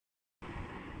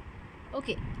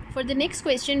Okay, for the next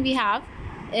question we have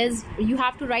is you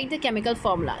have to write the chemical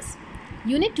formulas.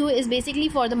 Unit 2 is basically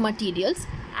for the materials,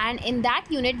 and in that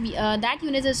unit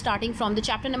is starting from the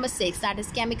chapter number 6, that is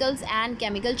chemicals and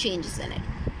chemical changes in it.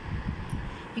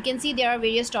 You can see there are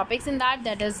various topics in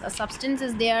that is a substance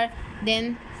is there,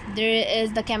 then there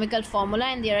is the chemical formula,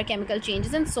 and there are chemical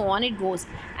changes, and so on it goes.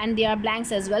 And there are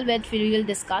blanks as well, which we will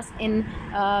discuss in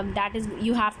that is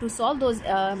you have to solve those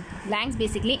blanks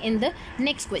basically in the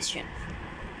next question.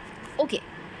 Okay,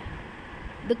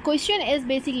 the question is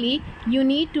basically you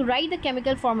need to write the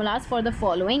chemical formulas for the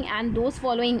following, and those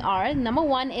following are: number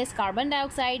 1 is carbon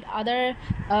dioxide, other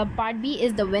part B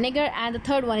is the vinegar, and the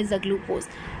third one is the glucose.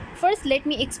 First, let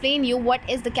me explain you what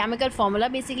is the chemical formula.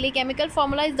 Basically, chemical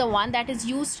formula is the one that is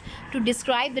used to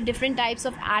describe the different types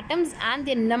of atoms and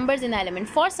their numbers in element.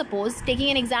 For suppose,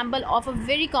 taking an example of a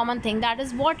very common thing, that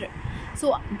is water.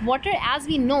 So water, as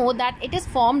we know, that it is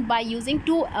formed by using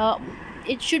two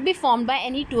it should be formed by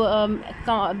any two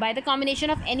by the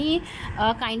combination of any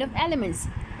kind of elements.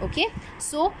 Okay,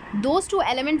 so those two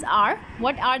elements are,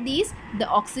 what are these? The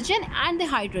oxygen and the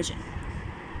hydrogen.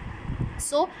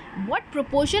 So what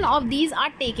proportion of these are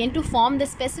taken to form the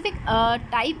specific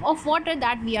type of water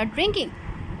that we are drinking?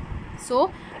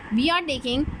 So we are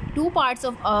taking 2 parts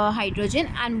of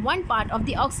hydrogen and 1 part of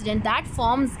the oxygen. That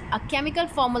forms a chemical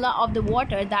formula of the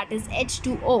water, that is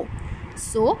H2O.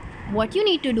 So what you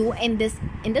need to do in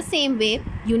the same way,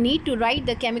 you need to write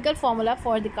the chemical formula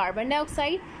for the carbon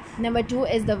dioxide. Number 2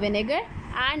 is the vinegar,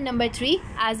 and number 3,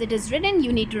 as it is written,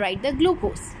 you need to write the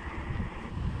glucose.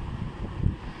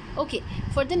 Okay,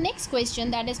 for the next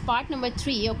question, that is part number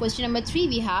 3 or question number 3,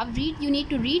 we have you need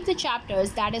to read the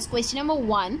chapters, that is question number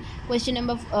 1,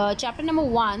 chapter number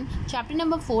 1, chapter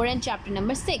number 4, and chapter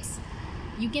number 6.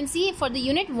 You can see for the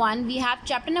unit 1 we have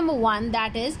chapter number 1,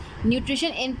 that is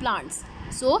nutrition in plants.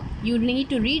 So you need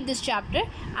to read this chapter,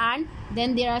 and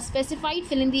then there are specified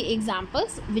fill in the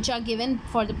examples which are given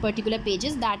for the particular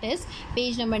pages, that is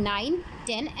page number 9,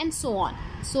 10, and so on.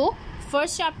 So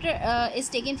first chapter is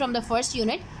taken from the first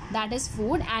unit, that is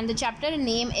food, and the chapter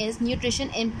name is nutrition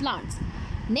in plants.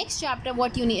 Next chapter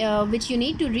which you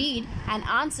need to read and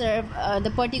answer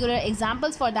the particular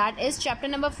examples for, that is chapter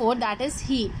number 4, that is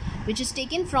heat, which is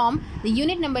taken from the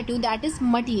unit number 2, that is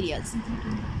materials.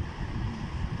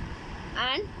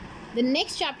 And the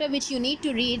next chapter which you need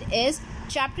to read is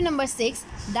chapter number 6,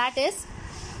 that is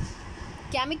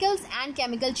chemicals and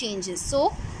chemical changes.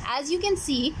 So as you can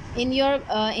see in your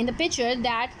in the picture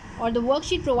that, or the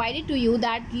worksheet provided to you,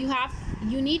 that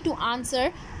you need to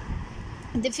answer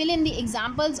fill in the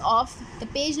examples of the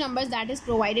page numbers that is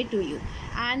provided to you,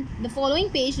 and the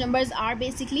following page numbers are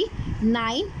basically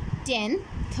 9, 10,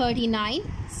 39,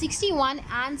 61,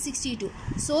 and 62.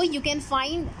 So you can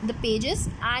find the pages,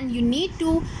 and you need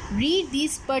to read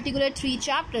these particular 3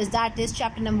 chapters, that is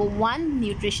chapter number 1,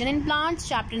 nutrition in plants,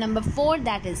 chapter number 4,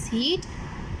 that is heat,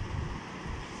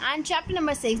 and chapter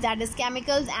number 6, that is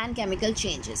chemicals and chemical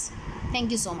changes.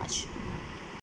 Thank you so much.